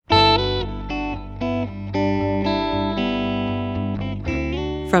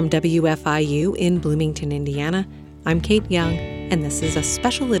From WFIU in Bloomington, Indiana, I'm Kate Young, and this is a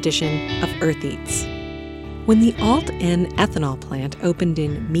special edition of Earth Eats. When the Alt-N ethanol plant opened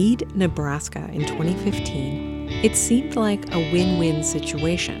in Mead, Nebraska in 2015, it seemed like a win-win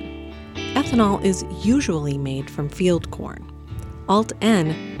situation. Ethanol is usually made from field corn.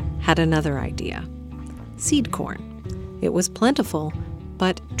 Alt-N had another idea: seed corn. It was plentiful,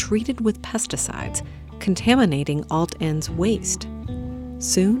 but treated with pesticides, contaminating Alt-N's waste.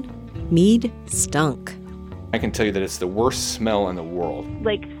 Soon, Mead stunk. I can tell you that it's the worst smell in the world.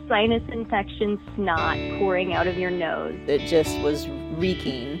 Like sinus infection, snot pouring out of your nose. It just was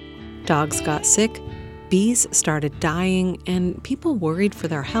reeking. Dogs got sick, bees started dying, and people worried for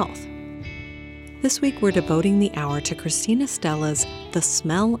their health. This week, we're devoting the hour to Christina Stella's The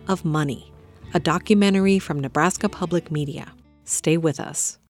Smell of Money, a documentary from Nebraska Public Media. Stay with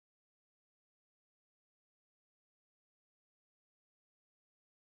us.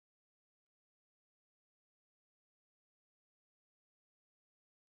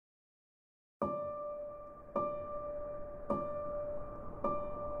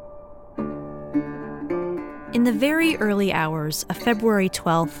 In the very early hours of February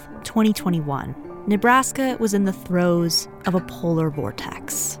 12th, 2021, Nebraska was in the throes of a polar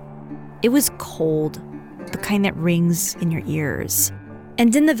vortex. It was cold, the kind that rings in your ears.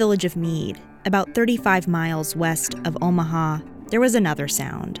 And in the village of Mead, about 35 miles west of Omaha, there was another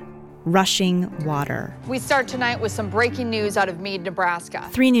sound: rushing water. We start tonight with some breaking news out of Mead, Nebraska.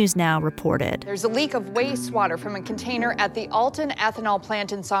 3 News Now reported. There's a leak of wastewater from a container at the Alt-N ethanol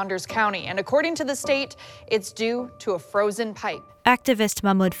plant in Saunders County, and according to the state, it's due to a frozen pipe. Activist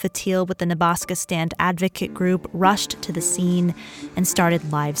Mahmoud Fatil with the Nebraska Stand Advocate Group rushed to the scene and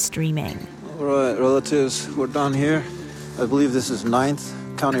started live streaming. All right, relatives, we're down here. I believe this is 9th,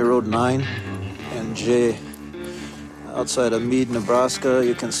 County Road 9 and J. Outside of Mead, Nebraska,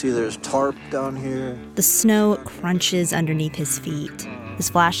 you can see there's tarp down here. The snow crunches underneath his feet. His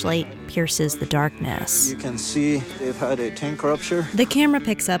flashlight pierces the darkness. You can see they've had a tank rupture. The camera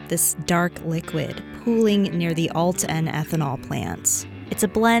picks up this dark liquid pooling near the Alt-N ethanol plants. It's a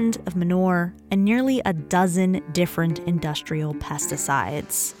blend of manure and nearly a dozen different industrial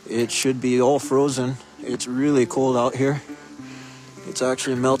pesticides. It should be all frozen. It's really cold out here. It's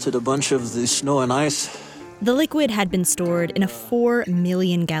actually melted a bunch of the snow and ice. The liquid had been stored in a 4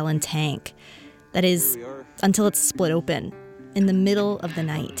 million gallon tank. That is, until it's split open in the middle of the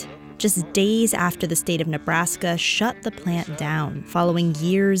night, just days after the state of Nebraska shut the plant down following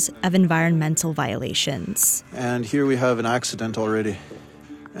years of environmental violations. And here we have an accident already.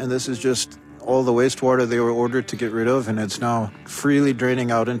 And this is just all the wastewater they were ordered to get rid of, and it's now freely draining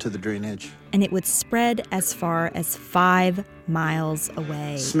out into the drainage. And it would spread as far as 5 miles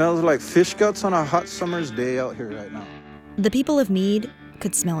away. Smells like fish guts on a hot summer's day out here right now. The people of Mead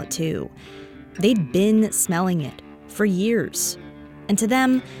could smell it too. They'd been smelling it for years. And to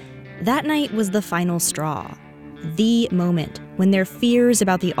them, that night was the final straw. The moment when their fears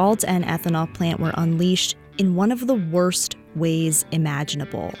about the Alt-N ethanol plant were unleashed in one of the worst ways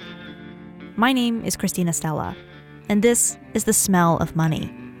imaginable. My name is Christina Stella, and this is The Smell of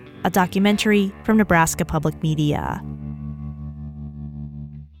Money, a documentary from Nebraska Public Media.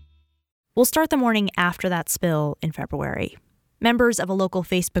 We'll start the morning after that spill in February. Members of a local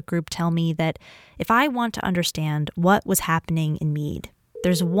Facebook group tell me that if I want to understand what was happening in Mead,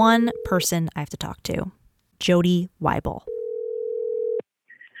 there's one person I have to talk to: Jody Weibel.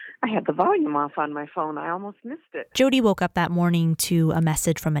 I had the volume off on my phone. I almost missed it. Jody woke up that morning to a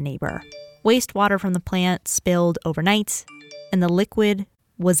message from a neighbor. Wastewater from the plant spilled overnight, and the liquid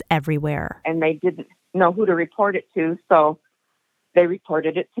was everywhere. And they didn't know who to report it to, so they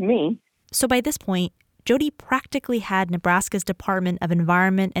reported it to me. So by this point, Jody practically had Nebraska's Department of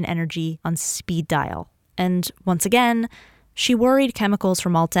Environment and Energy on speed dial. And once again, she worried chemicals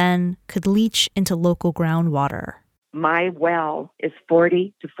from Alt-N could leach into local groundwater. My well is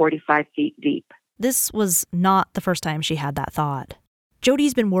 40 to 45 feet deep. This was not the first time she had that thought.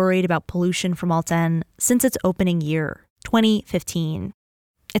 Jody's been worried about pollution from Alt-N since its opening year, 2015.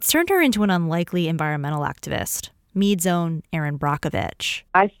 It's turned her into an unlikely environmental activist, Mead's own Erin Brockovich.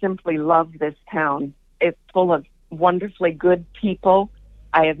 I simply love this town. It's full of wonderfully good people.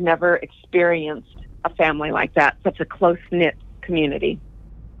 I have never experienced a family like that, such a close-knit community.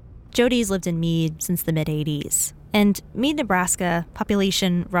 Jody's lived in Mead since the mid-'80s. And Mead, Nebraska,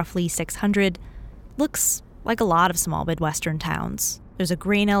 population roughly 600, looks like a lot of small Midwestern towns. There's a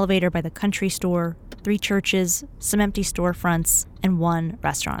grain elevator by the country store, 3 churches, some empty storefronts, and 1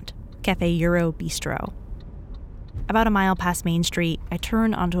 restaurant, Cafe Euro Bistro. About a mile past Main Street, I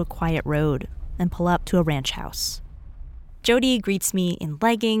turn onto a quiet road and pull up to a ranch house. Jody greets me in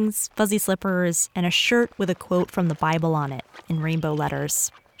leggings, fuzzy slippers, and a shirt with a quote from the Bible on it in rainbow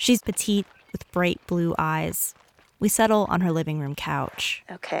letters. She's petite with bright blue eyes. We settle on her living room couch.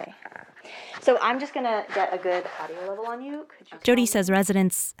 Okay. So I'm just going to get a good audio level on you. Jody says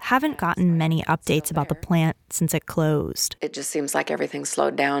residents haven't gotten many updates about the plant since it closed. It just seems like everything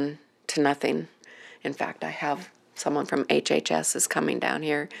slowed down to nothing. In fact, I have someone from HHS is coming down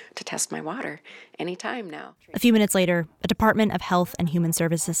here to test my water anytime now. A few minutes later, a Department of Health and Human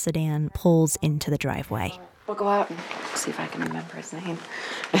Services sedan pulls into the driveway. We'll go out and see if I can remember his name.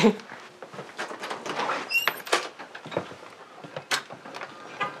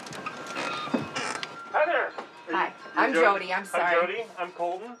 Hi, I'm Jody. I'm sorry. I'm Jody. I'm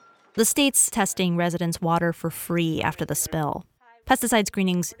Colton. The state's testing residents' water for free after the spill. Pesticide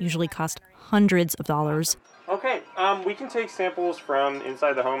screenings usually cost hundreds of dollars. Okay, we can take samples from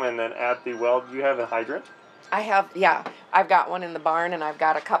inside the home and then at the well. Do you have a hydrant? I have, yeah. I've got one in the barn and I've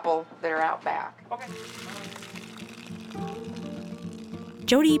got a couple that are out back. Okay.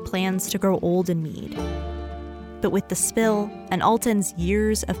 Jody plans to grow old in Meade. But with the spill and Alton's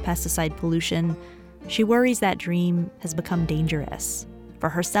years of pesticide pollution, she worries that dream has become dangerous for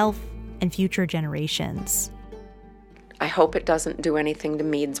herself and future generations. I hope it doesn't do anything to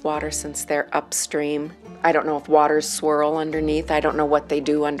Meade's water since they're upstream. I don't know if waters swirl underneath. I don't know what they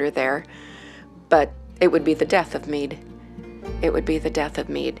do under there. But it would be the death of Meade. It would be the death of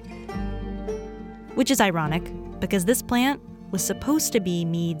Meade. Which is ironic, because this plant was supposed to be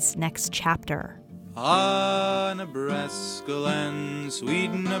Meade's next chapter. Ah, Nebraska land, sweet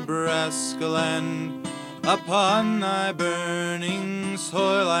Nebraska land, upon thy burning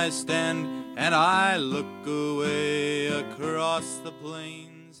soil I stand, and I look away across the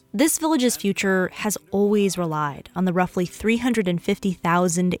plains. This village's future has always relied on the roughly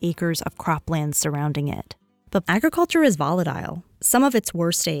 350,000 acres of cropland surrounding it. But agriculture is volatile. Some of its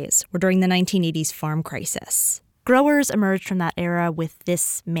worst days were during the 1980s farm crisis. Growers emerged from that era with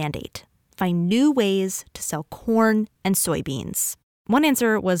this mandate: find new ways to sell corn and soybeans. One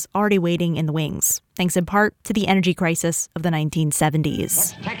answer was already waiting in the wings, thanks in part to the energy crisis of the 1970s.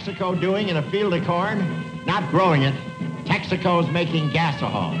 What's Texaco doing in a field of corn? Not growing it. Texaco's making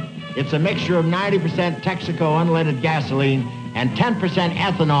gasohol. It's a mixture of 90% Texaco unleaded gasoline and 10%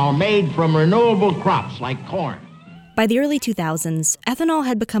 ethanol made from renewable crops like corn. By the early 2000s, ethanol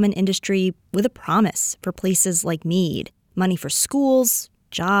had become an industry with a promise for places like Meade: money for schools,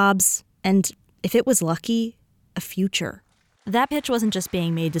 jobs, and, if it was lucky, a future. That pitch wasn't just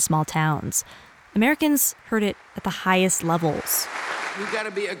being made to small towns. Americans heard it at the highest levels. We've got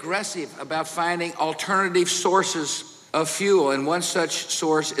to be aggressive about finding alternative sources of fuel, and one such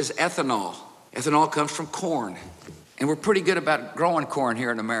source is ethanol. Ethanol comes from corn, and we're pretty good about growing corn here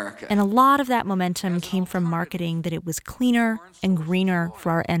in America. And a lot of that momentum came from marketing that it was cleaner and greener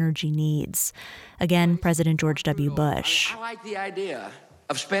for our energy needs. Again, President George W. Bush. I like the idea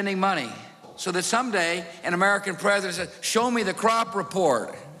of spending money so that someday an American president says, show me the crop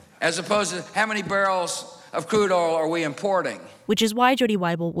report, as opposed to how many barrels of crude oil are we importing. Which is why Jody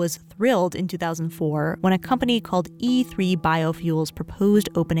Weibel was thrilled in 2004 when a company called E3 Biofuels proposed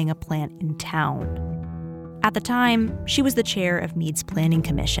opening a plant in town. At the time, she was the chair of Meade's Planning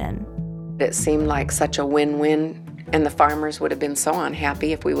Commission. It seemed like such a win-win, and the farmers would have been so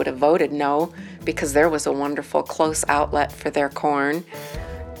unhappy if we would have voted no, because there was a wonderful close outlet for their corn.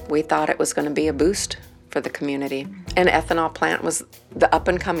 We thought it was going to be a boost for the community. An ethanol plant was the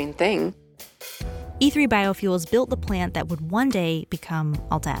up-and-coming thing. E3 Biofuels built the plant that would one day become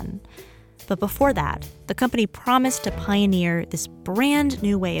Alten. But before that, the company promised to pioneer this brand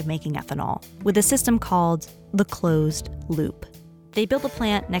new way of making ethanol with a system called the closed loop. They built the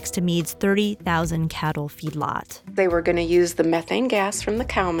plant next to Meade's 30,000 cattle feedlot. They were going to use the methane gas from the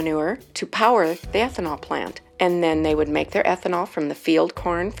cow manure to power the ethanol plant. And then they would make their ethanol from the field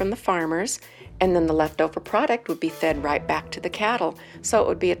corn from the farmers, and then the leftover product would be fed right back to the cattle. So it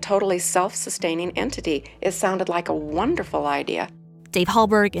would be a totally self-sustaining entity. It sounded like a wonderful idea. Dave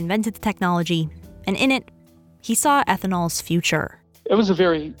Hallberg invented the technology, and in it, he saw ethanol's future. It was a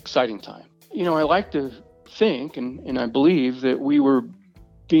very exciting time. You know, I like to think, and I believe, that we were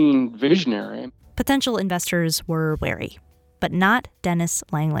being visionary. Potential investors were wary, but not Dennis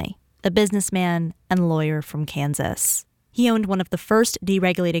Langley, a businessman and lawyer from Kansas. He owned one of the first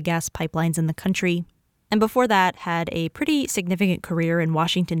deregulated gas pipelines in the country, and before that had a pretty significant career in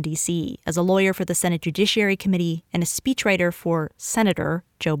Washington, D.C. as a lawyer for the Senate Judiciary Committee and a speechwriter for Senator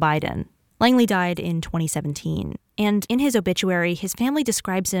Joe Biden. Langley died in 2017, and in his obituary, his family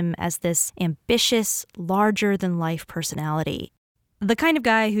describes him as this ambitious, larger-than-life personality. The kind of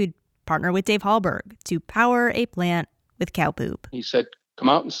guy who'd partner with Dave Hallberg to power a plant with cow poop. He said, come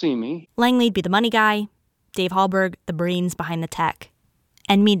out and see me. Langley'd be the money guy, Dave Hallberg, the brains behind the tech.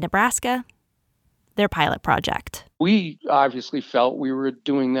 And Mead, Nebraska, their pilot project. We obviously felt we were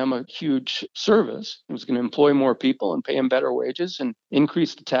doing them a huge service. It was going to employ more people and pay them better wages and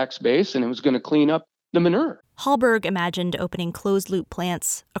increase the tax base, and it was going to clean up the manure. Hallberg imagined opening closed-loop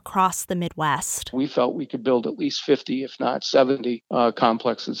plants across the Midwest. We felt we could build at least 50, if not 70,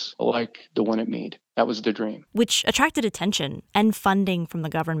 complexes like the one at Mead. That was the dream. Which attracted attention and funding from the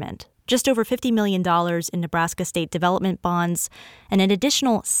government. Just over $50 million in Nebraska state development bonds and an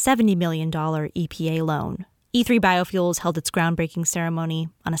additional $70 million EPA loan. E3 Biofuels held its groundbreaking ceremony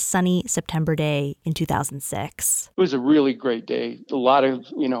on a sunny September day in 2006. It was a really great day. A lot of,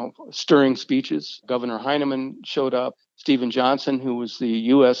 stirring speeches. Governor Heinemann showed up. Stephen Johnson, who was the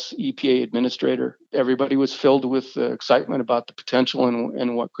U.S. EPA administrator. Everybody was filled with excitement about the potential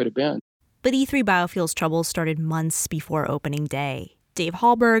and what could have been. But E3 Biofuels' troubles started months before opening day. Dave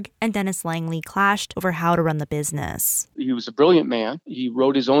Hallberg and Dennis Langley clashed over how to run the business. He was a brilliant man. He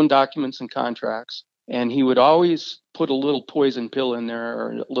wrote his own documents and contracts, and he would always put a little poison pill in there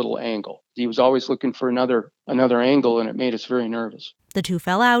or a little angle. He was always looking for another angle, and it made us very nervous. The two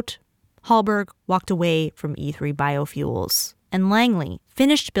fell out. Hallberg walked away from E3 Biofuels, and Langley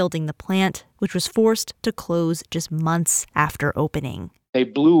finished building the plant, which was forced to close just months after opening. They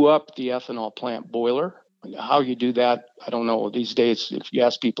blew up the ethanol plant boiler. How you do that, I don't know. These days, if you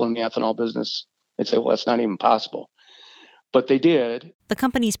ask people in the ethanol business, they'd say, well, that's not even possible. But they did. The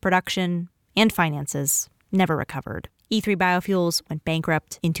company's production and finances never recovered. E3 Biofuels went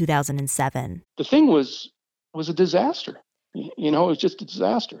bankrupt in 2007. The thing was a disaster. It was just a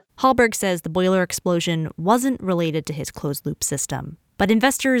disaster. Hallberg says the boiler explosion wasn't related to his closed-loop system, but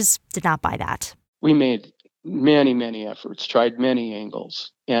investors did not buy that. We made many, many efforts, tried many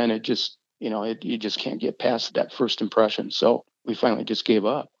angles, and it just, you just can't get past that first impression. So we finally just gave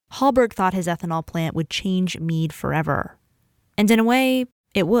up. Hallberg thought his ethanol plant would change Mead forever. And in a way,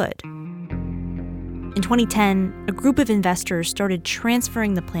 it would. In 2010, a group of investors started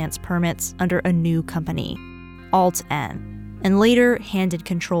transferring the plant's permits under a new company, Alt-N, and later handed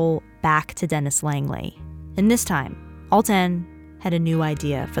control back to Dennis Langley. And this time, Alt-N had a new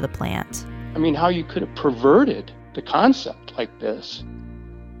idea for the plant. How you could have perverted the concept like this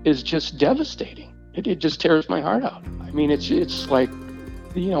is just devastating. It just tears my heart out. It's like,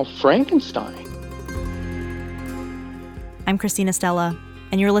 Frankenstein. I'm Christina Stella,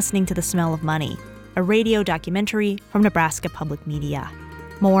 and you're listening to The Smell of Money, a radio documentary from Nebraska Public Media.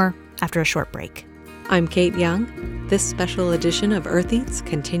 More after a short break. I'm Kate Young. This special edition of Earth Eats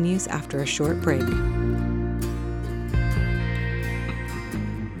continues after a short break.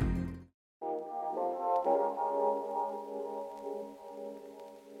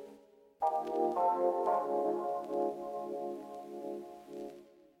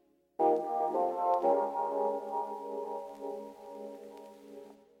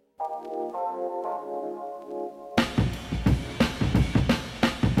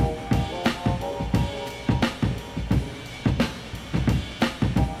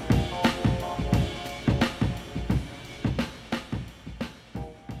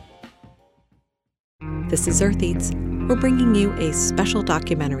 This is Earth Eats. We're bringing you a special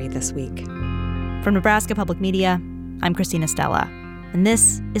documentary this week. From Nebraska Public Media, I'm Christina Stella, and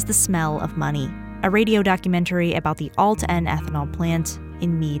this is The Smell of Money, a radio documentary about the Alt-N ethanol plant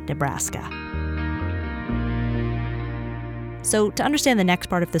in Mead, Nebraska. So to understand the next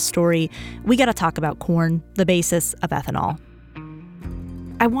part of this story, we got to talk about corn, the basis of ethanol.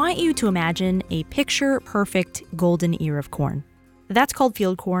 I want you to imagine a picture-perfect golden ear of corn. That's called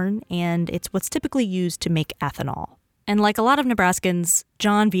field corn, and it's what's typically used to make ethanol. And like a lot of Nebraskans,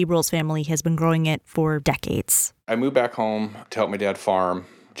 John Viebrel's family has been growing it for decades. I moved back home to help my dad farm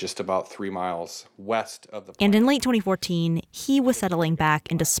just about 3 miles west of the plant. And in late 2014, he was settling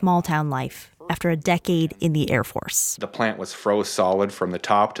back into small-town life after a decade in the Air Force. The plant was froze solid from the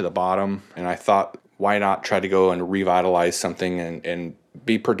top to the bottom, and I thought, why not try to go and revitalize something and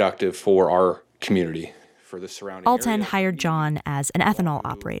be productive for our community, for the surrounding Alt-N area. hired John as an ethanol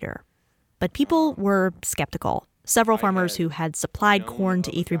operator. But people were skeptical. Several farmers who had supplied corn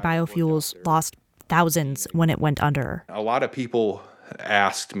to E3 Biofuels lost thousands when it went under. A lot of people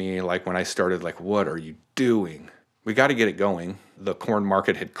asked me, when I started, what are you doing? We got to get it going. The corn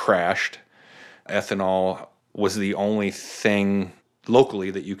market had crashed. Ethanol was the only thing locally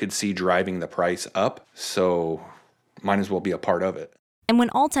that you could see driving the price up, so might as well be a part of it. And when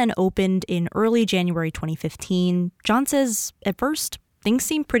Alt-N opened in early January 2015, John says, at first, things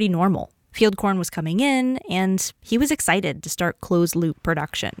seemed pretty normal. Field corn was coming in, and he was excited to start closed-loop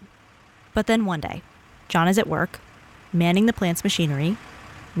production. But then one day, John is at work, manning the plant's machinery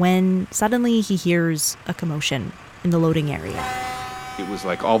when suddenly he hears a commotion in the loading area. It was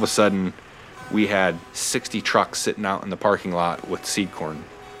like all of a sudden we had 60 trucks sitting out in the parking lot with seed corn.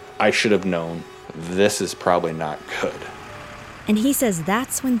 I should have known this is probably not good. And he says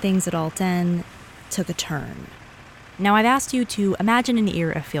that's when things at Alten took a turn. Now, I've asked you to imagine an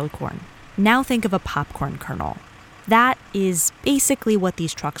ear of field corn. Now think of a popcorn kernel. That is basically what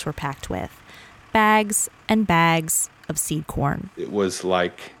these trucks were packed with. Bags and bags of seed corn. It was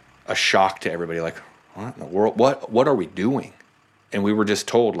like a shock to everybody, like, what in the world? What are we doing? And we were just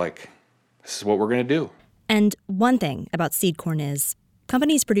told, like, this is what we're going to do. And one thing about seed corn is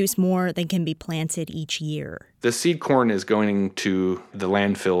companies produce more than can be planted each year. The seed corn is going to the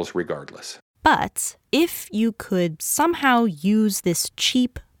landfills regardless. But if you could somehow use this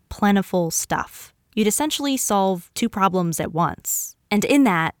cheap, plentiful stuff, you'd essentially solve two problems at once. And in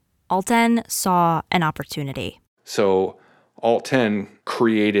that, Alten saw an opportunity. So Alten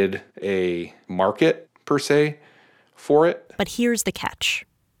created a market, per se, for it. But here's the catch.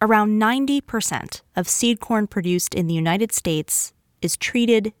 Around 90% of seed corn produced in the United States is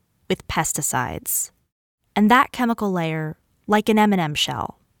treated with pesticides. And that chemical layer, like an M&M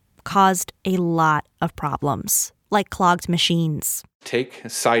shell, caused a lot of problems, like clogged machines. Take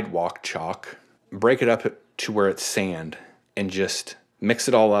sidewalk chalk, break it up to where it's sand, and just mix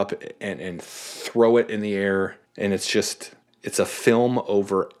it all up and throw it in the air. And it's a film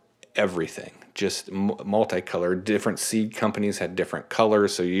over everything, just multicolored. Different seed companies had different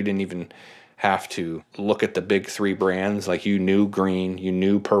colors, so you didn't even have to look at the big three brands. Like, you knew green, you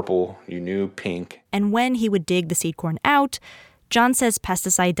knew purple, you knew pink. And when he would dig the seed corn out, John says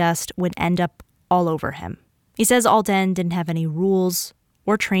pesticide dust would end up all over him. He says Alten didn't have any rules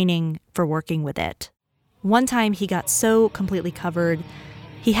or training for working with it. One time he got so completely covered,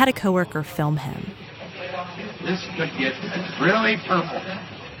 he had a coworker film him. This could get really purple.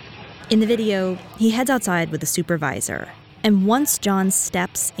 In the video, he heads outside with a supervisor. And once John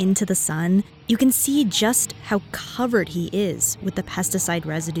steps into the sun, you can see just how covered he is with the pesticide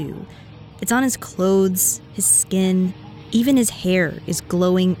residue. It's on his clothes, his skin, even his hair is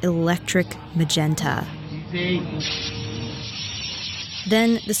glowing electric magenta.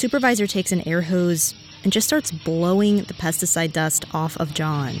 Then the supervisor takes an air hose and just starts blowing the pesticide dust off of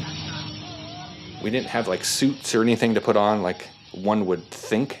John. We didn't have like suits or anything to put on like one would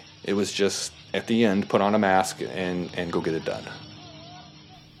think. It was just, at the end, put on a mask and go get it done.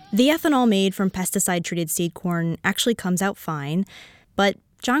 The ethanol made from pesticide-treated seed corn actually comes out fine, but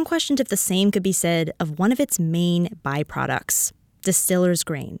John questioned if the same could be said of one of its main byproducts, distiller's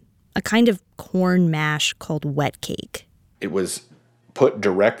grain, a kind of corn mash called wet cake. It was put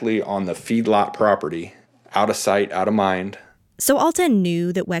directly on the feedlot property, out of sight, out of mind. So Alten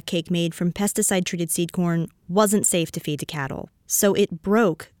knew that wet cake made from pesticide-treated seed corn wasn't safe to feed to cattle, so it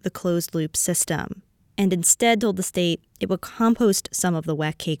broke the closed-loop system and instead told the state it would compost some of the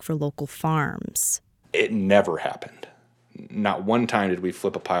wet cake for local farms. It never happened. Not one time did we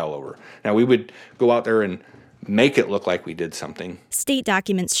flip a pile over. Now, we would go out there and make it look like we did something. State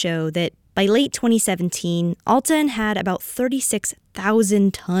documents show that by late 2017, Alten had about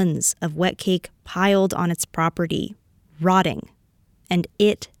 36,000 tons of wet cake piled on its property, rotting, and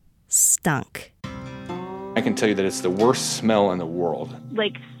it stunk. I can tell you that it's the worst smell in the world.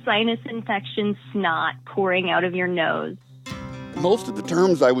 Like sinus infection, snot pouring out of your nose. Most of the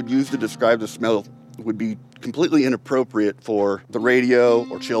terms I would use to describe the smell would be completely inappropriate for the radio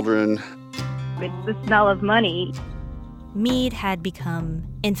or children. It's the smell of money. Meade had become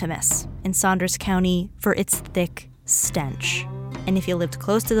infamous in Saunders County for its thick stench. And if you lived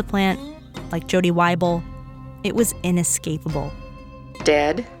close to the plant, like Jody Weibel, it was inescapable.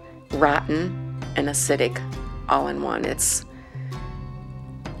 Dead, rotten, and acidic all in one.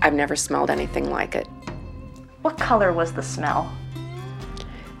 I've never smelled anything like it. What color was the smell?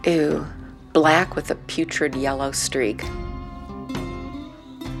 Ew, black with a putrid yellow streak.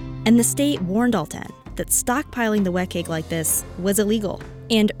 And the state warned Alten that stockpiling the wet cake like this was illegal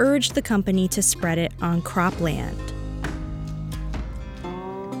and urged the company to spread it on cropland.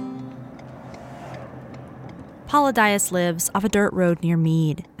 Paula Dias lives off a dirt road near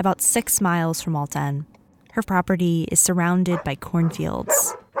Meade, about 6 miles from Alten. Her property is surrounded by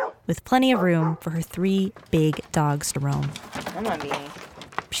cornfields, with plenty of room for her 3 big dogs to roam. Come on, Beanie.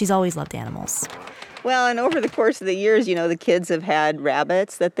 She's always loved animals. Well, and over the course of the years, the kids have had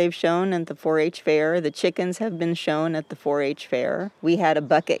rabbits that they've shown at the 4-H fair. The chickens have been shown at the 4-H fair. We had a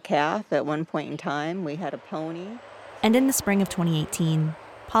bucket calf at one point in time. We had a pony. And in the spring of 2018,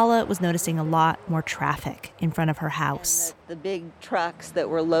 Paula was noticing a lot more traffic in front of her house. The big trucks that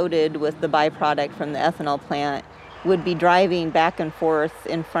were loaded with the byproduct from the ethanol plant would be driving back and forth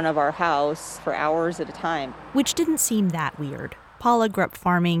in front of our house for hours at a time. Which didn't seem that weird. Paula grew up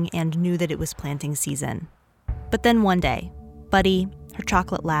farming and knew that it was planting season. But then one day, Buddy, her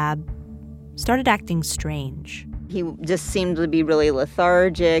chocolate lab, started acting strange. He just seemed to be really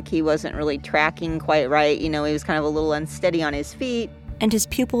lethargic. He wasn't really tracking quite right. He was kind of a little unsteady on his feet. And his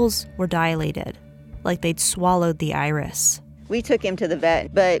pupils were dilated, like they'd swallowed the iris. We took him to the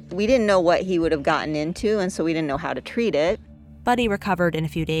vet, but we didn't know what he would have gotten into, and so we didn't know how to treat it. Buddy recovered in a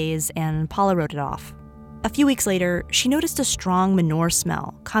few days, and Paula wrote it off. A few weeks later, she noticed a strong manure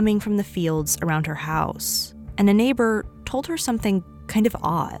smell coming from the fields around her house, and a neighbor told her something kind of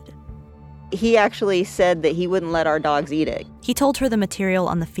odd. He actually said that he wouldn't let our dogs eat it. He told her the material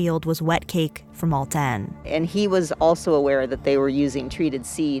on the field was wet cake from Alt-N. And he was also aware that they were using treated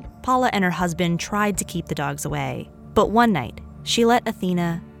seed. Paula and her husband tried to keep the dogs away. But one night, she let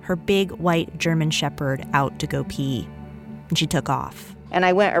Athena, her big white German shepherd, out to go pee. And she took off. And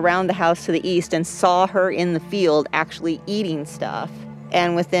I went around the house to the east and saw her in the field actually eating stuff.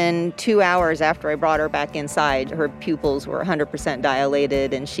 And within 2 hours after I brought her back inside, her pupils were 100%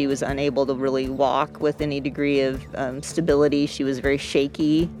 dilated and she was unable to really walk with any degree of stability. She was very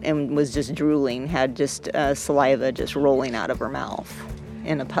shaky and was just drooling, had just saliva just rolling out of her mouth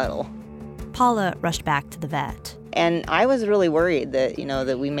in a puddle. Paula rushed back to the vet. And I was really worried that,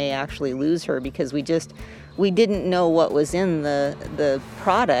 that we may actually lose her because we didn't know what was in the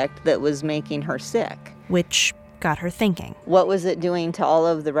product that was making her sick. Which got her thinking. What was it doing to all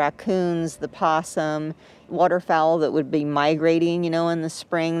of the raccoons, the possum, waterfowl that would be migrating, in the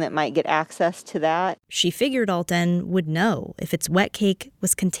spring that might get access to that? She figured Alt-N would know if its wet cake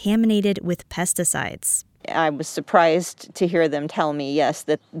was contaminated with pesticides. I was surprised to hear them tell me, yes,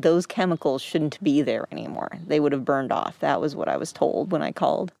 that those chemicals shouldn't be there anymore. They would have burned off. That was what I was told when I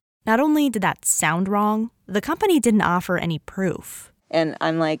called. Not only did that sound wrong, the company didn't offer any proof. And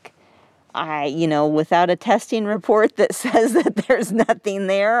I'm like, without a testing report that says that there's nothing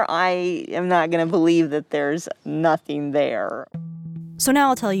there, I am not going to believe that there's nothing there. So now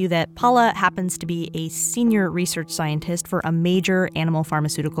I'll tell you that Paula happens to be a senior research scientist for a major animal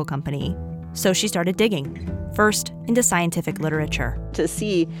pharmaceutical company. So she started digging, first into scientific literature. To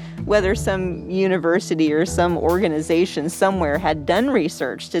see whether some university or some organization somewhere had done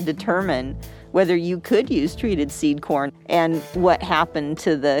research to determine whether you could use treated seed corn and what happened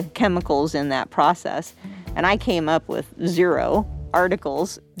to the chemicals in that process. And I came up with 0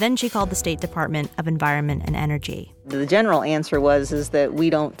 articles. Then she called the State Department of Environment and Energy. The general answer is that we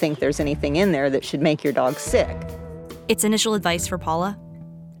don't think there's anything in there that should make your dog sick. Its initial advice for Paula?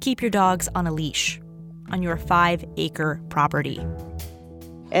 Keep your dogs on a leash on your 5-acre property.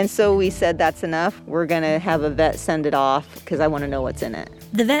 And so we said, that's enough. We're going to have a vet send it off because I want to know what's in it.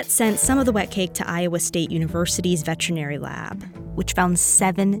 The vet sent some of the wet cake to Iowa State University's veterinary lab, which found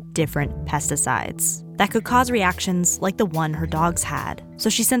 7 different pesticides that could cause reactions like the one her dogs had. So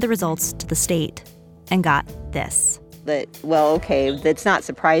she sent the results to the state and got this. That, well, okay, that's not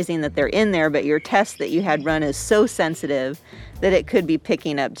surprising that they're in there, but your test that you had run is so sensitive that it could be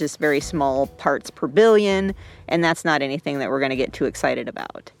picking up just very small parts per billion, and that's not anything that we're going to get too excited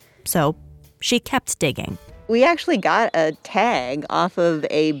about. So she kept digging. We actually got a tag off of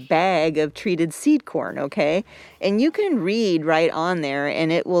a bag of treated seed corn, okay? And you can read right on there,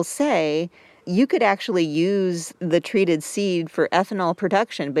 and it will say you could actually use the treated seed for ethanol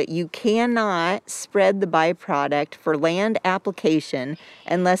production, but you cannot spread the byproduct for land application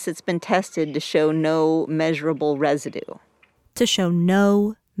unless it's been tested to show no measurable residue. To show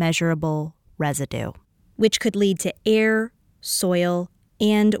no measurable residue, which could lead to air, soil,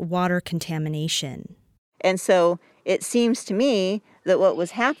 and water contamination. And so it seems to me that what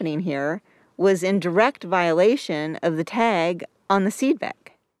was happening here was in direct violation of the tag on the seed bag.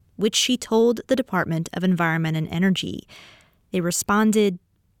 Which she told the Department of Environment and Energy. They responded,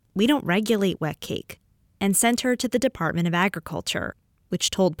 "We don't regulate wet cake," and sent her to the Department of Agriculture,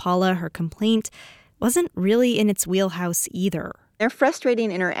 which told Paula her complaint wasn't really in its wheelhouse either. They're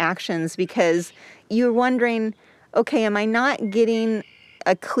frustrating interactions because you're wondering, okay, am I not getting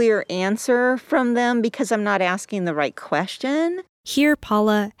a clear answer from them because I'm not asking the right question? Here,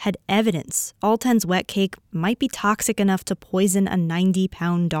 Paula had evidence Alt-N's wet cake might be toxic enough to poison a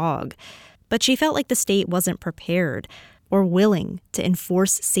 90-pound dog, but she felt like the state wasn't prepared or willing to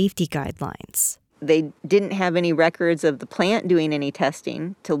enforce safety guidelines. They didn't have any records of the plant doing any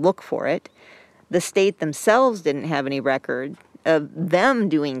testing to look for it. The state themselves didn't have any record of them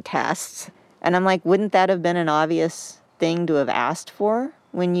doing tests. And I'm like, wouldn't that have been an obvious thing to have asked for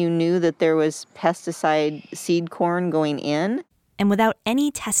when you knew that there was pesticide seed corn going in? And without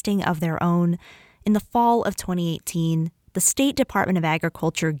any testing of their own, in the fall of 2018, the State Department of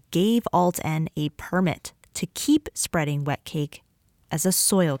Agriculture gave Alt-N a permit to keep spreading wet cake as a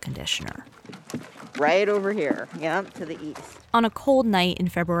soil conditioner. Right over here, yep, to the east. On a cold night in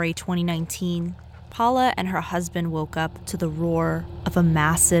February 2019, Paula and her husband woke up to the roar of a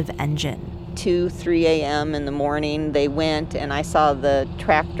massive engine. 2, 3 a.m. in the morning, they went, and I saw the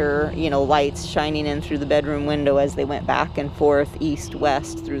tractor, lights shining in through the bedroom window as they went back and forth, east,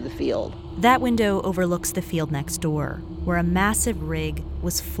 west, through the field. That window overlooks the field next door, where a massive rig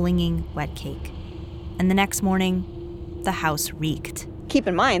was flinging wet cake. And the next morning, the house reeked. Keep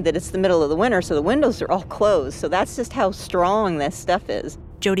in mind that it's the middle of the winter, so the windows are all closed, so that's just how strong this stuff is.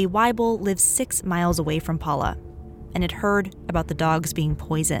 Jody Weibel lives 6 miles away from Paula and had heard about the dogs being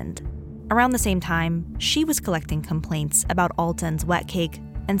poisoned. Around the same time, she was collecting complaints about Alt-N's wet cake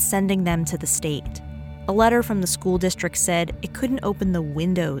and sending them to the state. A letter from the school district said it couldn't open the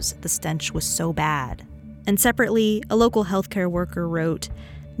windows, the stench was so bad. And separately, a local healthcare worker wrote,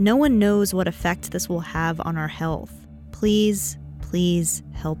 "No one knows what effect this will have on our health. Please, please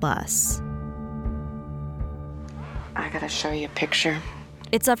help us." I gotta show you a picture.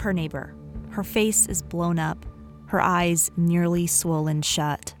 It's of her neighbor. Her face is blown up, her eyes nearly swollen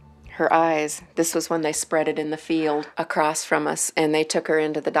shut. Her eyes, this was when they spread it in the field across from us, and they took her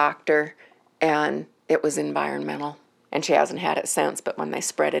into the doctor, and it was environmental. And she hasn't had it since, but when they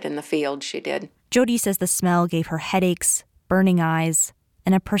spread it in the field, she did. Jody says the smell gave her headaches, burning eyes,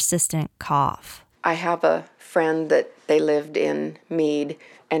 and a persistent cough. I have a friend that they lived in Meade,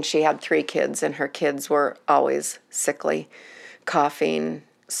 and she had 3 kids, and her kids were always sickly, coughing,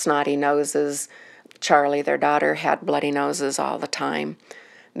 snotty noses. Charlie, their daughter, had bloody noses all the time.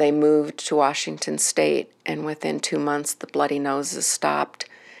 They moved to Washington State, and within 2 months, the bloody noses stopped,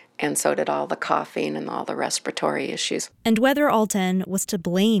 and so did all the coughing and all the respiratory issues. And whether Alt-N was to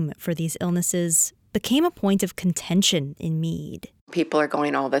blame for these illnesses became a point of contention in Meade. People are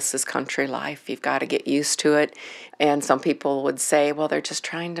going, oh, this is country life. You've got to get used to it. And some people would say, well, they're just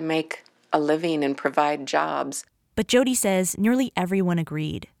trying to make a living and provide jobs. But Jody says nearly everyone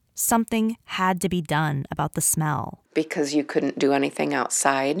agreed. Something had to be done about the smell. Because you couldn't do anything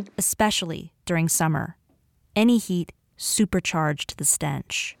outside. Especially during summer. Any heat supercharged the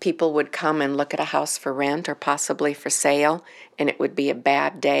stench. People would come and look at a house for rent or possibly for sale, and it would be a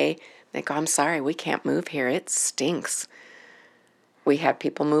bad day. They go, I'm sorry, we can't move here. It stinks. We had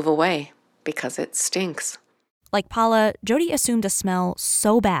people move away because it stinks. Like Paula, Jody assumed a smell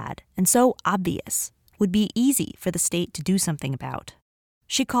so bad and so obvious would be easy for the state to do something about.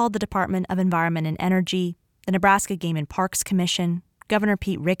 She called the Department of Environment and Energy, the Nebraska Game and Parks Commission, Governor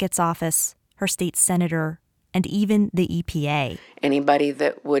Pete Ricketts' office, her state senator, and even the EPA. Anybody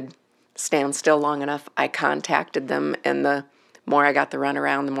that would stand still long enough, I contacted them, and the more I got the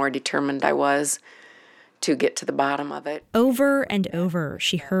runaround, the more determined I was to get to the bottom of it. Over and over,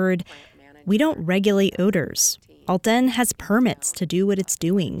 she heard, we don't regulate odors. Alt-N has permits to do what it's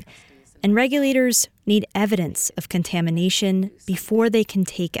doing. And regulators need evidence of contamination before they can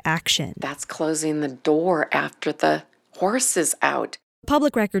take action. That's closing the door after the horse is out.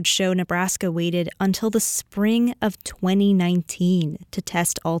 Public records show Nebraska waited until the spring of 2019 to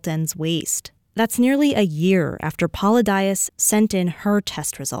test Alt-N's waste. That's nearly a year after Paula Dias sent in her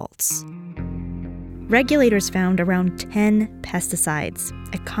test results. Regulators found around 10 pesticides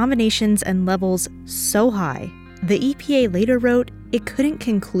at combinations and levels so high, the EPA later wrote it couldn't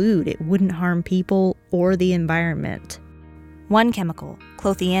conclude it wouldn't harm people or the environment. One chemical,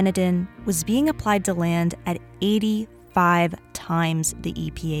 clothianidin, was being applied to land at 85 times the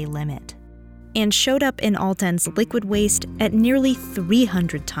EPA limit and showed up in Alt-N's liquid waste at nearly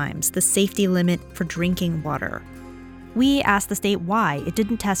 300 times the safety limit for drinking water. We asked the state why it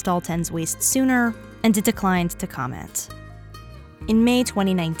didn't test Alt-N's waste sooner, and it declined to comment. In May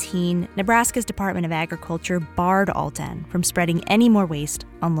 2019, Nebraska's Department of Agriculture barred Alt-N from spreading any more waste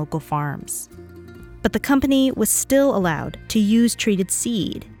on local farms. But the company was still allowed to use treated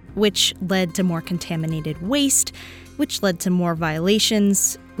seed, which led to more contaminated waste, which led to more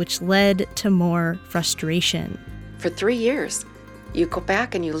violations, which led to more frustration. For 3 years, you go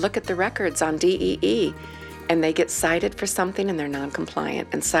back and you look at the records on DEE, and they get cited for something and they're non-compliant,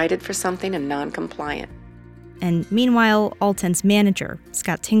 and cited for something and non-compliant. And meanwhile, Alt-N's manager,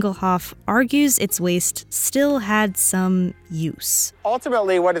 Scott Tingelhoff, argues its waste still had some use.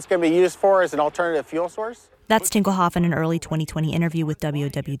 Ultimately, what it's going to be used for is an alternative fuel source. That's Tingelhoff in an early 2020 interview with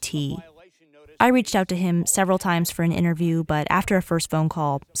WOWT. I reached out to him several times for an interview, but after a first phone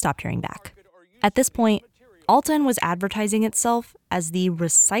call, stopped hearing back. At this point, Alt-N was advertising itself as the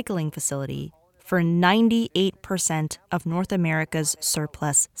recycling facility for 98% of North America's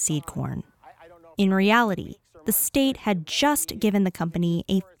surplus seed corn. In reality, the state had just given the company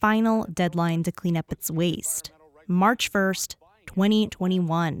a final deadline to clean up its waste, March 1st,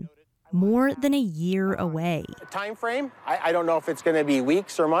 2021, more than a year away. Time frame? I don't know if it's going to be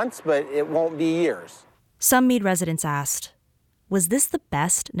weeks or months, but it won't be years. Some Meade residents asked, was this the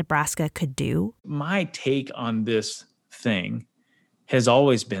best Nebraska could do? My take on this thing has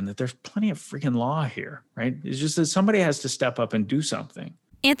always been that there's plenty of freaking law here, right? It's just that somebody has to step up and do something.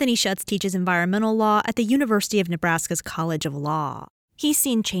 Anthony Schutz teaches environmental law at the University of Nebraska's College of Law. He's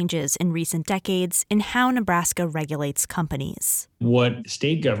seen changes in recent decades in how Nebraska regulates companies. What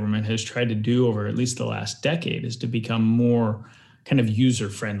state government has tried to do over at least the last decade is to become more kind of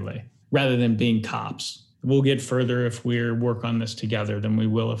user-friendly rather than being cops. We'll get further if we work on this together than we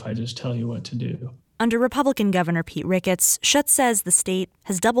will if I just tell you what to do. Under Republican Governor Pete Ricketts, Schutz says the state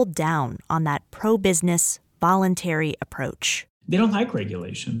has doubled down on that pro-business, voluntary approach. They don't like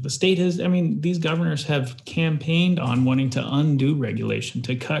regulation. The state has, these governors have campaigned on wanting to undo regulation,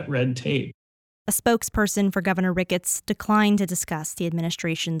 to cut red tape. A spokesperson for Governor Ricketts declined to discuss the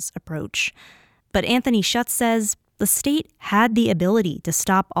administration's approach. But Anthony Schutz says the state had the ability to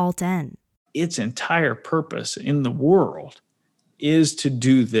stop Alt-N. Its entire purpose in the world is to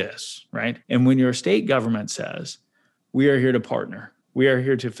do this, right? And when your state government says, we are here to partner, we are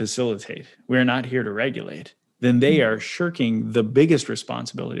here to facilitate, we are not here to regulate, then they are shirking the biggest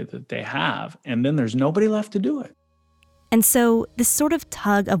responsibility that they have, and then there's nobody left to do it. And so this sort of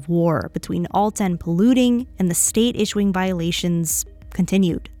tug of war between Alt-N polluting and the state issuing violations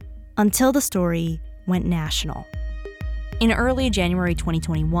continued until the story went national. In early January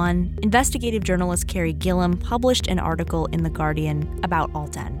 2021, investigative journalist Carrie Gillum published an article in The Guardian about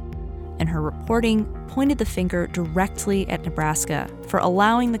Alt-N, and her reporting pointed the finger directly at Nebraska for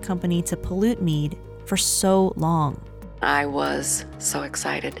allowing the company to pollute Meade for so long. I was so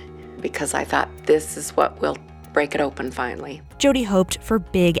excited because I thought this is what will break it open finally. Jody hoped for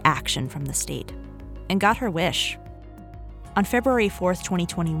big action from the state and got her wish. On February 4th,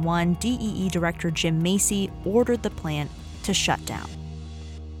 2021, DEE Director Jim Macy ordered the plant to shut down.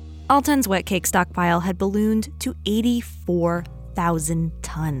 Alt-N's wet cake stockpile had ballooned to 84,000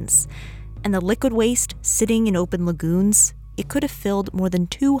 tons, and the liquid waste sitting in open lagoons, it could have filled more than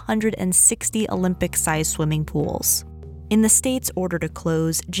 260 Olympic-sized swimming pools. In the state's order to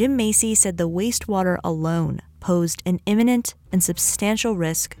close, Jim Macy said the wastewater alone posed an imminent and substantial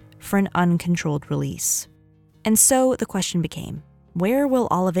risk for an uncontrolled release. And so the question became, where will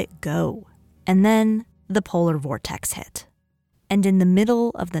all of it go? And then the polar vortex hit. And in the middle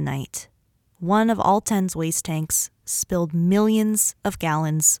of the night, one of Alt-N's waste tanks spilled millions of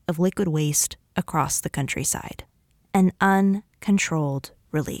gallons of liquid waste across the countryside. An uncontrolled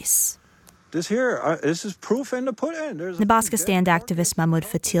release. This is proof in the pudding. Nebraska Stand activist Mahmoud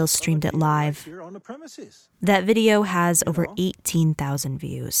Fatil streamed it live. That video has over 18,000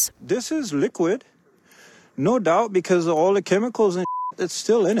 views. This is liquid, no doubt, because of all the chemicals and that's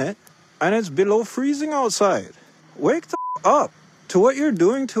still in it, and it's below freezing outside. Wake the up to what you're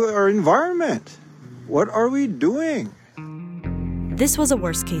doing to our environment. What are we doing? This was a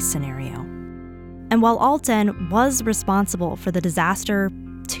worst-case scenario. And while Alt-N was responsible for the disaster,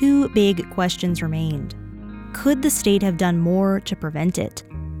 two big questions remained. Could the state have done more to prevent it?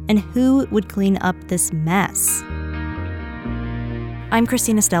 And who would clean up this mess? I'm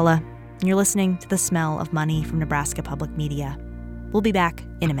Christina Stella, and you're listening to The Smell of Money from Nebraska Public Media. We'll be back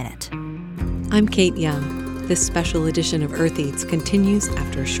in a minute. I'm Kate Young. This special edition of Earth Eats continues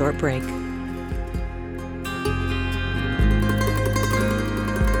after a short break.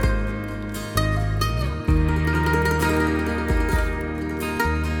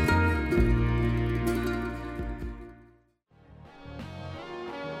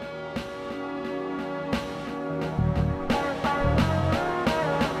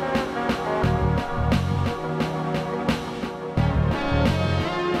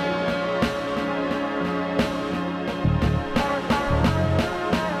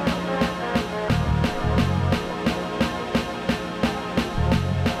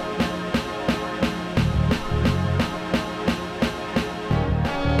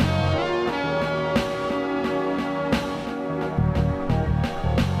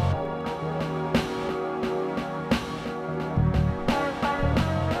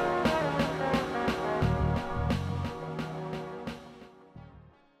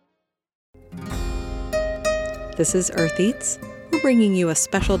 This is Earth Eats. We're bringing you a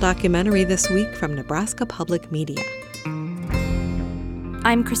special documentary this week from Nebraska Public Media.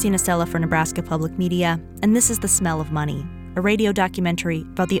 I'm Christina Stella for Nebraska Public Media, and this is The Smell of Money, a radio documentary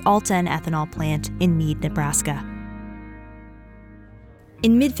about the Alt-N ethanol plant in Meade, Nebraska.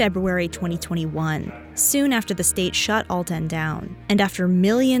 In mid-February 2021, soon after the state shut Alten down, and after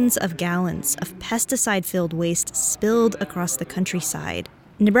millions of gallons of pesticide-filled waste spilled across the countryside,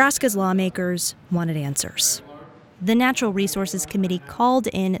 Nebraska's lawmakers wanted answers. The Natural Resources Committee called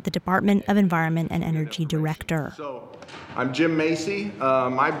in the Department of Environment and Energy director. I'm Jim Macy.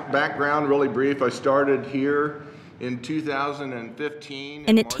 My background, really brief, I started here in 2015.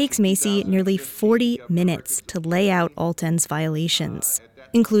 And it takes Macy nearly 40 minutes to lay out Alten's violations,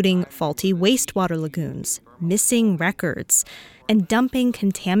 including faulty wastewater lagoons, missing records, and dumping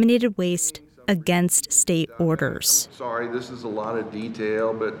contaminated waste against state orders. Sorry, this is a lot of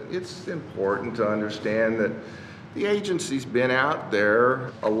detail, but it's important to understand that the agency's been out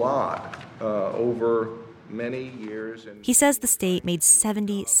there a lot over many years. He says the state made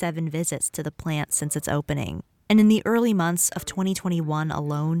 77 visits to the plant since its opening, and in the early months of 2021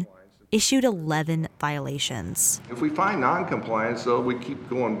 alone, issued 11 violations. If we find noncompliance, though, we keep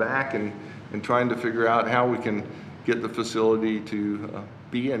going back and trying to figure out how we can get the facility to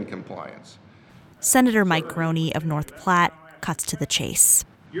be in compliance. Senator Mike Groney of North Platte cuts to the chase.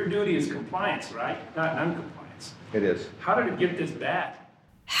 Your duty is compliance, right? Not noncompliance. It is. How did it get this bad?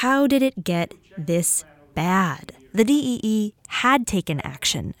 How did it get this bad? The DEE had taken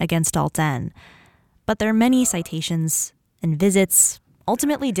action against Alten, but their many citations and visits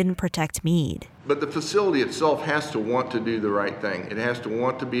ultimately didn't protect Mead. But the facility itself has to want to do the right thing. It has to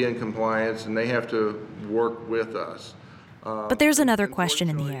want to be in compliance, and they have to work with us. But there's another question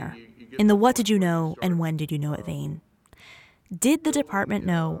in the air. In the what did you know and when did you know it vein. Did the department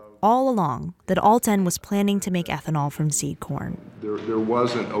know all along that Alten was planning to make ethanol from seed corn? There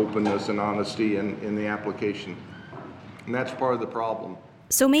wasn't openness and honesty in the application, and that's part of the problem.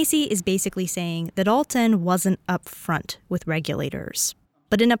 So Macy is basically saying that Alten wasn't upfront with regulators.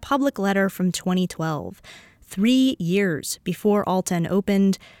 But in a public letter from 2012, 3 years before Alten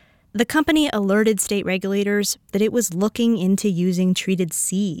opened, the company alerted state regulators that it was looking into using treated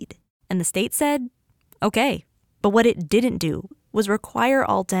seed. And the state said, okay. But what it didn't do was require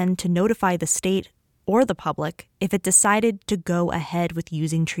Alten to notify the state or the public if it decided to go ahead with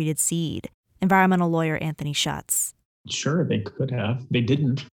using treated seed. Environmental lawyer Anthony Schutz. Sure, they could have. They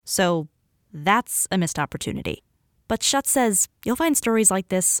didn't. So that's a missed opportunity. But Schutz says you'll find stories like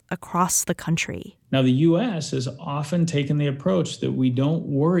this across the country. Now, the U.S. has often taken the approach that we don't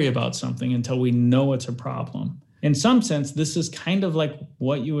worry about something until we know it's a problem. In some sense, this is kind of like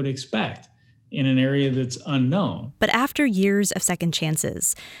what you would expect in an area that's unknown. But after years of second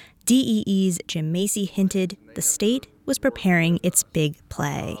chances, DEE's Jim Macy hinted the state was preparing its big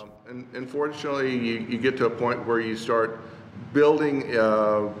play. Unfortunately, you get to a point where you start building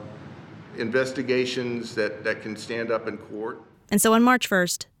investigations that can stand up in court. And so on March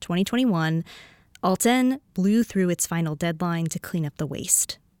 1st, 2021, Alten blew through its final deadline to clean up the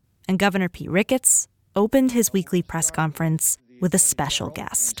waste. And Governor Pete Ricketts opened his weekly press conference with a special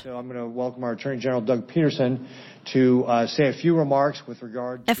guest. So I'm going to welcome our Attorney General Doug Peterson to say a few remarks with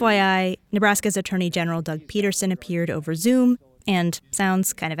regard to... FYI, Nebraska's Attorney General Doug Peterson appeared over Zoom and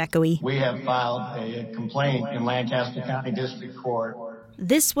sounds kind of echoey. We have filed a complaint in Lancaster County District Court.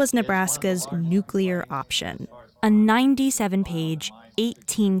 This was Nebraska's nuclear option, a 97-page,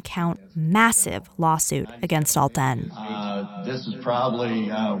 18-count massive lawsuit against Alten. This is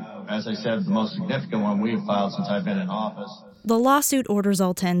probably, as I said, the most significant one we've filed since I've been in office. The lawsuit orders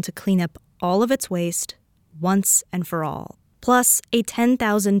Alten to clean up all of its waste once and for all, plus a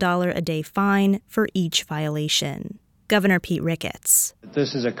 $10,000 a day fine for each violation. Governor Pete Ricketts.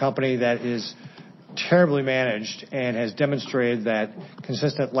 This is a company that is terribly managed and has demonstrated that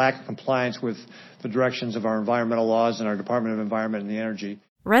consistent lack of compliance with the directions of our environmental laws and our Department of Environment and the Energy.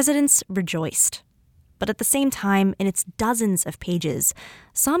 Residents rejoiced. But at the same time, in its dozens of pages,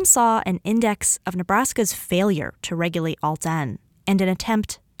 some saw an index of Nebraska's failure to regulate Alten and an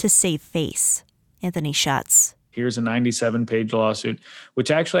attempt to save face. Anthony Schutz. Here's a 97-page lawsuit, which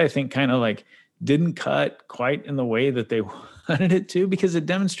actually I think kind of like didn't cut quite in the way that they wanted it to, because it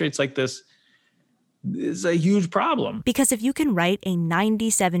demonstrates like this is a huge problem. Because if you can write a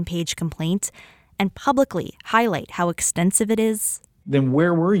 97-page complaint and publicly highlight how extensive it is, then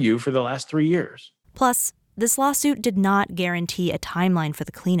where were you for the last 3 years? Plus, this lawsuit did not guarantee a timeline for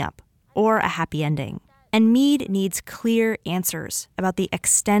the cleanup or a happy ending. And Mead needs clear answers about the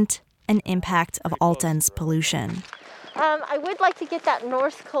extent and impact of Alten's pollution. I would like to get that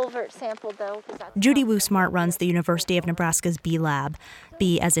North Culvert sample, though. Judy Wu-Smart runs the University of Nebraska's bee lab,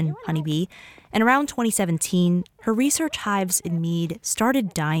 bee as in honeybee, and around 2017, her research hives in Mead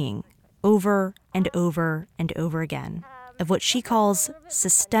started dying over and over and over again of what she calls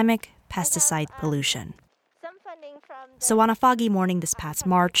systemic pesticide pollution. Some funding from So on a foggy morning this past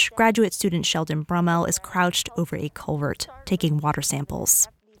March, graduate student Sheldon Brummel is crouched over a culvert, taking water samples.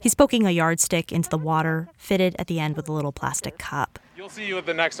 He's poking a yardstick into the water, fitted at the end with a little plastic cup. You'll see with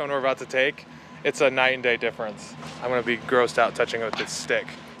the next one we're about to take, it's a night and day difference. I'm going to be grossed out touching it with this stick.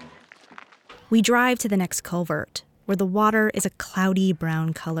 We drive to the next culvert, where the water is a cloudy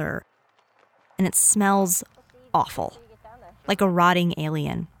brown color. And it smells awful, like a rotting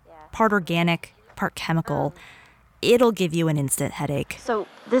alien, part organic, part chemical. It'll give you an instant headache. So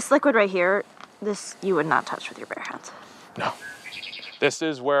this liquid right here, this you would not touch with your bare hands. No. This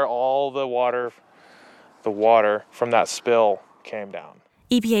is where all the water from that spill came down.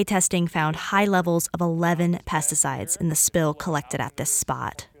 EPA testing found high levels of 11 pesticides in the spill collected at this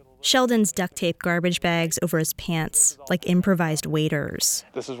spot. Sheldon's duct taped garbage bags over his pants like improvised waders.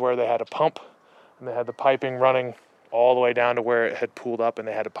 This is where they had a pump, and they had the piping running all the way down to where it had pooled up, and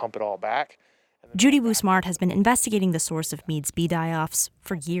they had to pump it all back. Judy Wu-Smart has been investigating the source of Mead's bee die-offs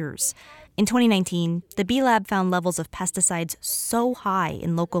for years. In 2019, the bee lab found levels of pesticides so high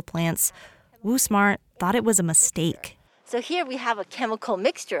in local plants, Wu-Smart thought it was a mistake. So here we have a chemical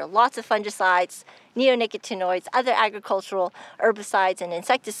mixture, lots of fungicides, neonicotinoids, other agricultural herbicides and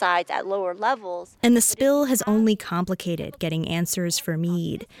insecticides at lower levels. And the spill has only complicated getting answers for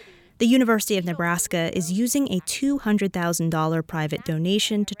Mead. The University of Nebraska is using a $200,000 private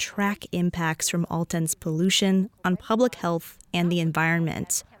donation to track impacts from Alten's pollution on public health and the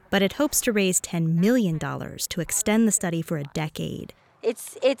environment. But it hopes to raise $10 million to extend the study for a decade.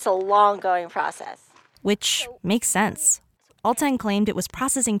 It's a long-going process. Which makes sense. Alten claimed it was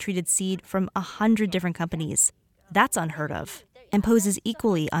processing treated seed from 100 different companies. That's unheard of, and poses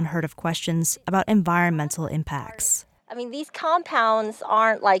equally unheard of questions about environmental impacts. I mean, these compounds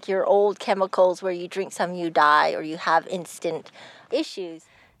aren't like your old chemicals where you drink some, you die, or you have instant issues.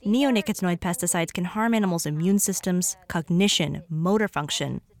 Neonicotinoid pesticides can harm animals' immune systems, cognition, motor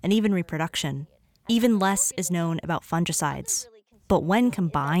function, and even reproduction. Even less is known about fungicides. But when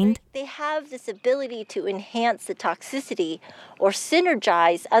combined, they have this ability to enhance the toxicity or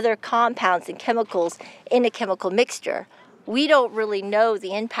synergize other compounds and chemicals in a chemical mixture. We don't really know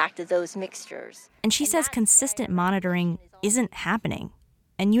the impact of those mixtures. And she says consistent monitoring isn't happening,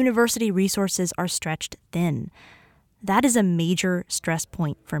 and university resources are stretched thin. That is a major stress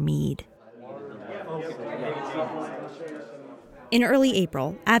point for Mead. In early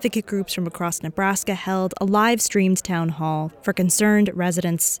April, advocate groups from across Nebraska held a live-streamed town hall for concerned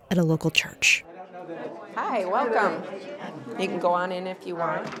residents at a local church. Hi, welcome. You can go on in if you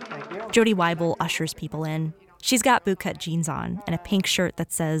want. Jody Weibel ushers people in. She's got bootcut jeans on and a pink shirt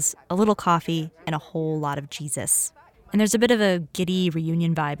that says a little coffee and a whole lot of Jesus. And there's a bit of a giddy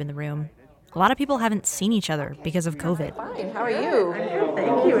reunion vibe in the room. A lot of people haven't seen each other because of COVID. Fine, how are you?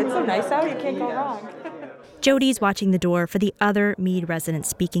 Thank you. It's so nice out. You can't go wrong. Jody's watching the door for the other Mead resident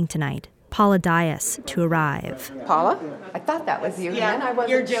speaking tonight, Paula Dias, to arrive. Paula? I thought that was you. Yeah, and I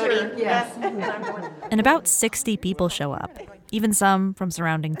wasn't you're Jody. Sure. Yes. And about 60 people show up, even some from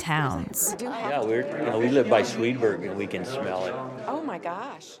surrounding towns. Yeah, we live by Swedberg and we can smell it. Oh my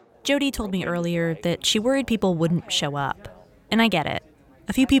gosh. Jody told me earlier that she worried people wouldn't show up. And I get it.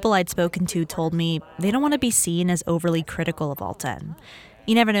 A few people I'd spoken to told me they don't want to be seen as overly critical of Alten.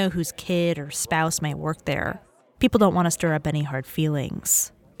 You never know whose kid or spouse might work there. People don't want to stir up any hard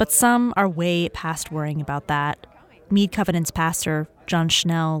feelings. But some are way past worrying about that. Mead Covenant's pastor, John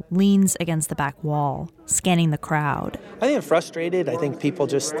Schnell, leans against the back wall, scanning the crowd. I think I'm frustrated. I think people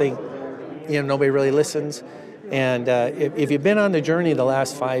just think, nobody really listens. And if you've been on the journey the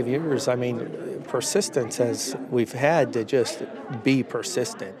last 5 years, I mean, persistence as we've had to just be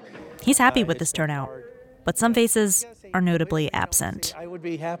persistent. He's happy with this turnout, but some faces are notably absent. I would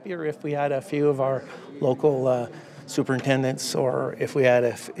be happier if we had a few of our local superintendents, or if we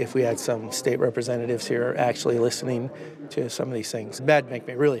had some state representatives here actually listening to some of these things. That'd make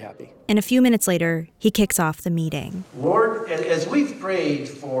me really happy. And a few minutes later, he kicks off the meeting. Lord, as we've prayed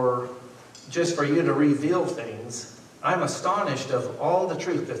for you to reveal things, I'm astonished of all the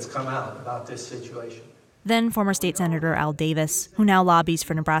truth that's come out about this situation. Then former State Senator Al Davis, who now lobbies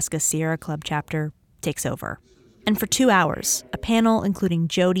for Nebraska's Sierra Club chapter, takes over. And for 2 hours, a panel including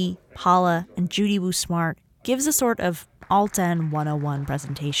Jody, Paula, and Judy Wu-Smart gives a sort of Alten 101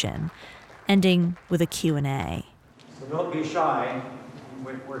 presentation, ending with a Q&A. So don't be shy.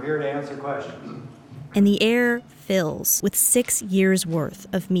 We're here to answer questions. And the air fills with 6 years' worth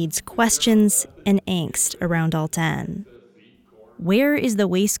of Mead's questions and angst around Alten. Where is the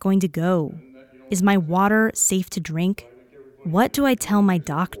waste going to go? Is my water safe to drink? What do I tell my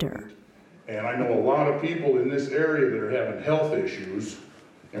doctor? And I know a lot of people in this area that are having health issues,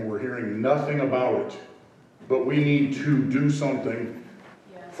 and we're hearing nothing about it. but we need to do something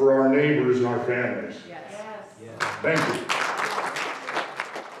for our neighbors and our families. Thank you.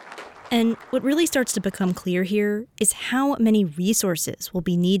 And what really starts to become clear here is how many resources will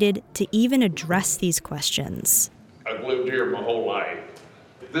be needed to even address these questions. I've lived here my whole life.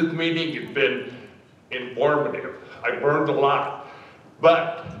 This meeting has been informative. I learned a lot,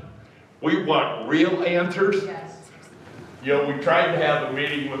 but we want real answers. You know, we tried to have a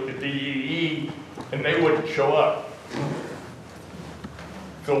meeting with the DEE and they wouldn't show up.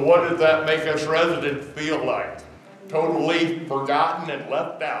 So what does that make us residents feel like? Totally forgotten and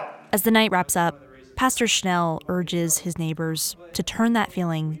left out. As the night wraps up, Pastor Schnell urges his neighbors to turn that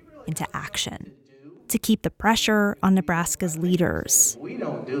feeling into action, to keep the pressure on Nebraska's leaders. If we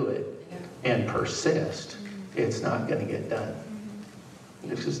don't do it and persist, it's not going to get done.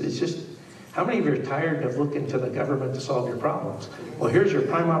 It's just, how many of you are tired of looking to the government to solve your problems? Well, here's your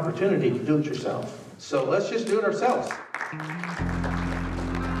prime opportunity to do it yourself. So let's just do it ourselves.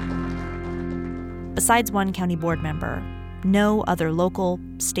 Besides one county board member, no other local,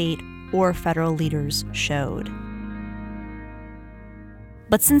 state, or federal leaders showed.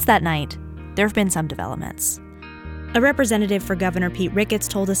 But since that night, there have been some developments. A representative for Governor Pete Ricketts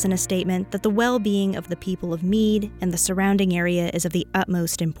told us in a statement that the well-being of the people of Meade and the surrounding area is of the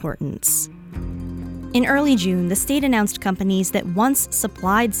utmost importance. In early June, the state announced companies that once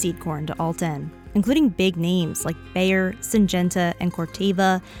supplied seed corn to Alton, including big names like Bayer, Syngenta, and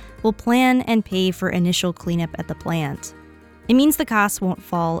Corteva, will plan and pay for initial cleanup at the plant. It means the costs won't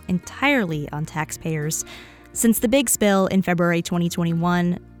fall entirely on taxpayers. Since the big spill in February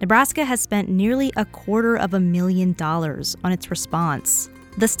 2021, Nebraska has spent nearly $250,000 on its response.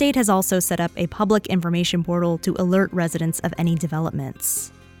 The state has also set up a public information portal to alert residents of any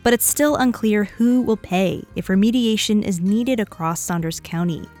developments. But it's still unclear who will pay if remediation is needed across Saunders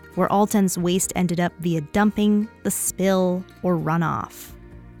County, where Alton's waste ended up via dumping, the spill, or runoff.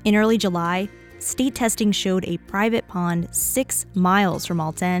 In early July, state testing showed a private pond 6 miles from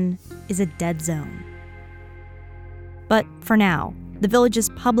Alton is a dead zone. But for now, the village's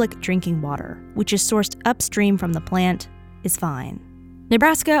public drinking water, which is sourced upstream from the plant, is fine.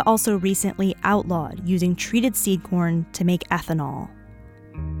 Nebraska also recently outlawed using treated seed corn to make ethanol.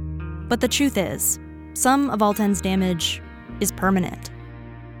 But the truth is, some of Alton's damage is permanent.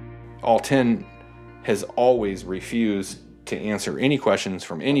 Alton has always refused to answer any questions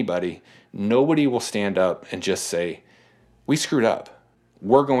from anybody. Nobody will stand up and just say, we screwed up.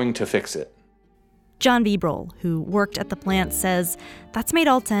 We're going to fix it. John Biebrel, who worked at the plant, says that's made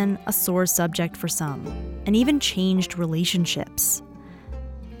Alton a sore subject for some, and even changed relationships.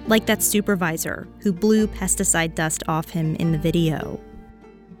 Like that supervisor who blew pesticide dust off him in the video.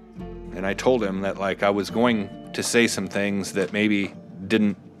 And I told him that I was going to say some things that maybe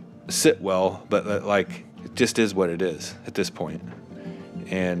didn't sit well, but that it just is what it is at this point.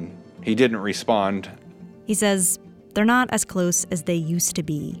 And he didn't respond. He says they're not as close as they used to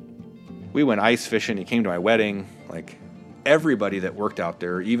be. We went ice fishing. He came to my wedding. Everybody that worked out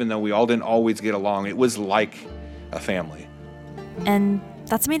there, even though we all didn't always get along, it was like a family. And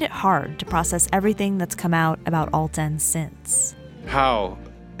that's made it hard to process everything that's come out about Alton since. How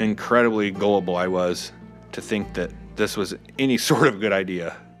incredibly gullible I was to think that this was any sort of good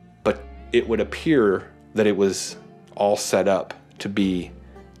idea. But it would appear that it was all set up to be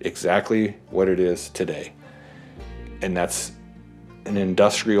exactly what it is today. And that's an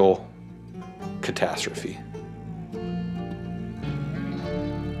industrial catastrophe.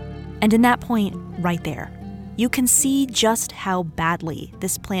 And in that point, right there, you can see just how badly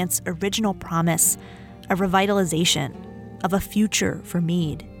this plant's original promise of revitalization, of a future for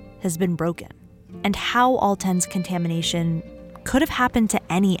Meade, has been broken, and how Alton's contamination could have happened to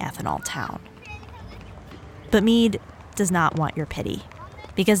any ethanol town. But Meade does not want your pity,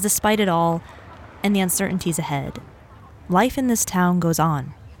 because despite it all, and the uncertainties ahead, life in this town goes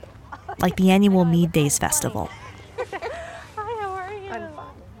on, like the annual Meade Days Festival. Hi, how are you?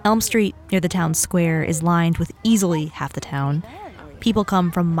 Elm Street, near the town square, is lined with easily half the town. People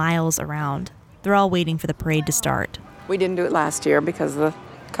come from miles around. They're all waiting for the parade to start. We didn't do it last year because of the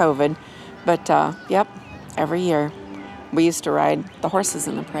COVID, but yep, every year. We used to ride the horses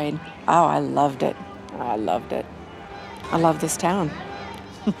in the parade. Oh, I loved it. I loved it. I love this town.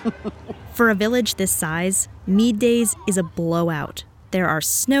 For a village this size, Meade Days is a blowout. There are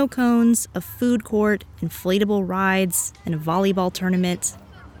snow cones, a food court, inflatable rides, and a volleyball tournament.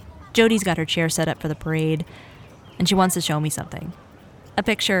 Jody's got her chair set up for the parade, and she wants to show me something. A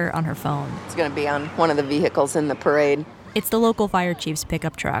picture on her phone. It's going to be on one of the vehicles in the parade. It's the local fire chief's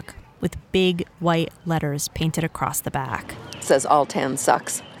pickup truck with big white letters painted across the back. It says Alton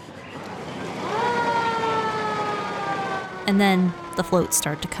sucks. And then the floats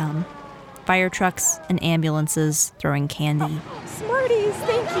start to come. Fire trucks and ambulances throwing candy. Smarties,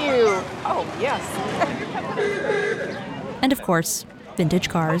 thank you. Oh, yes. And of course, vintage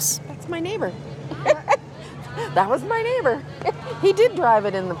cars. That's my neighbor. That was my neighbor. He did drive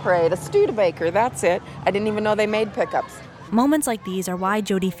it in the parade, a Studebaker, that's it. I didn't even know they made pickups. Moments like these are why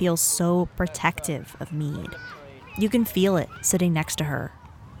Jody feels so protective of Meade. You can feel it sitting next to her.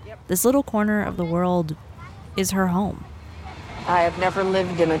 This little corner of the world is her home. I have never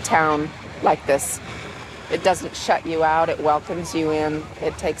lived in a town like this. It doesn't shut you out, it welcomes you in,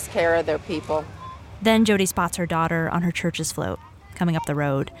 it takes care of their people. Then Jody spots her daughter on her church's float, coming up the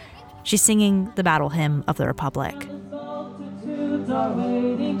road. She's singing the battle hymn of the Republic.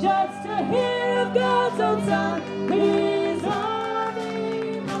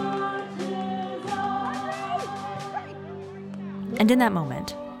 And in that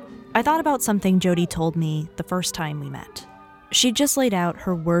moment, I thought about something Jody told me the first time we met. She just laid out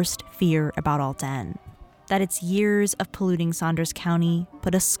her worst fear about Alt-N, that its years of polluting Saunders County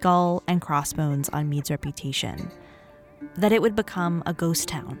put a skull and crossbones on Meade's reputation, that it would become a ghost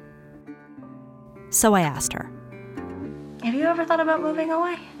town. So I asked her, Have you ever thought about moving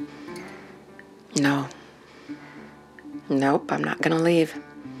away? No. Nope, I'm not gonna leave.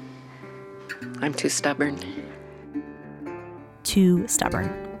 I'm too stubborn. Too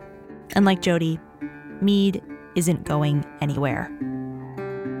stubborn. And like Jody, Meade isn't going anywhere.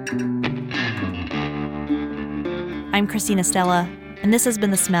 I'm Christina Stella, and this has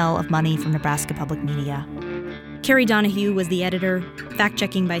been The Smell of Money from Nebraska Public Media. Carrie Donahue was the editor,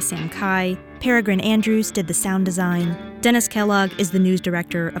 fact-checking by Sam Kai. Peregrine Andrews did the sound design. Dennis Kellogg is the news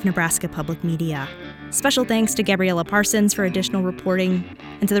director of Nebraska Public Media. Special thanks to Gabriella Parsons for additional reporting,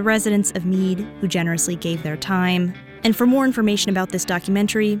 and to the residents of Meade who generously gave their time. And for more information about this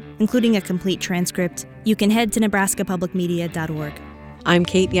documentary, including a complete transcript, you can head to nebraskapublicmedia.org. I'm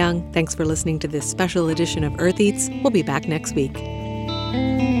Kate Young. Thanks for listening to this special edition of Earth Eats. We'll be back next week.